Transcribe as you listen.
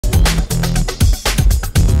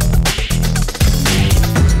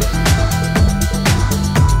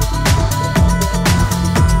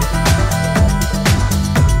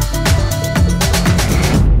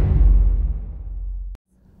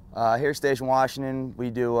Here at Station Washington, we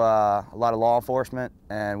do a lot of law enforcement,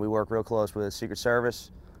 and we work real close with Secret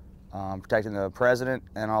Service, protecting the president,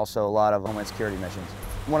 and also a lot of Homeland Security missions.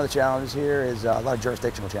 One of the challenges here is a lot of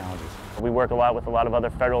jurisdictional challenges. We work a lot with a lot of other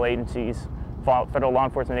federal agencies, federal law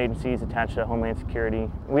enforcement agencies attached to Homeland Security.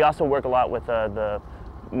 We also work a lot with the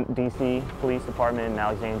DC Police Department and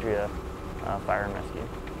Alexandria Fire and Rescue.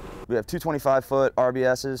 We have two 25-foot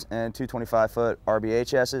RBSs and two 25-foot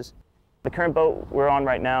RBHSs. The current boat we're on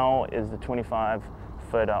right now is the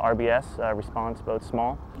 25-foot RBS, response boat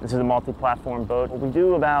small. This is a multi-platform boat. We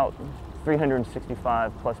do about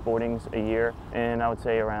 365 plus boardings a year, and I would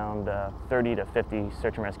say around 30 to 50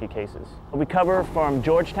 search and rescue cases. We cover from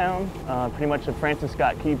Georgetown, pretty much the Francis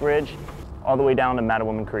Scott Key Bridge, all the way down to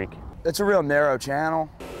Mattawoman Creek. It's a real narrow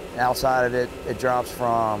channel. Outside of it, it drops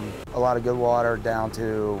from a lot of good water down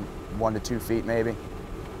to 1 to 2 feet maybe.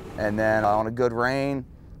 And then on a good rain,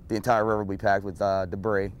 the entire river will be packed with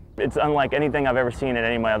debris. It's unlike anything I've ever seen at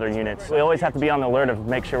any of my other units. We always have to be on the alert to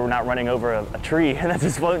make sure we're not running over a tree that's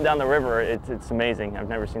just floating down the river. It's amazing. I've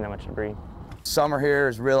never seen that much debris. Summer here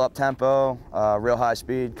is real up-tempo, real high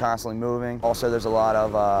speed, constantly moving. Also, there's a lot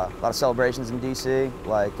of celebrations in DC,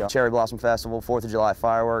 like Cherry Blossom Festival, 4th of July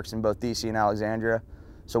fireworks in both DC and Alexandria.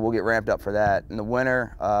 So we'll get ramped up for that. In the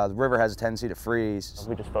winter, the river has a tendency to freeze.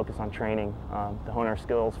 We just focus on training to hone our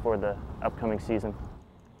skills for the upcoming season.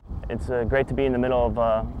 It's great to be in the middle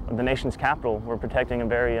of the nation's capital. We're protecting a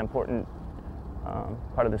very important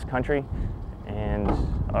part of this country, and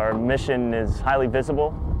our mission is highly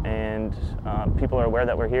visible, and people are aware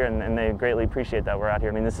that we're here, and they greatly appreciate that we're out here.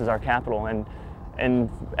 I mean, this is our capital, and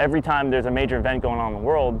every time there's a major event going on in the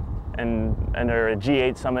world, and a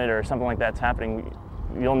G8 summit or something like that's happening,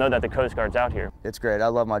 you'll know that the Coast Guard's out here. It's great. I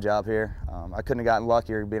love my job here. I couldn't have gotten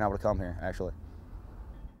luckier being able to come here, actually.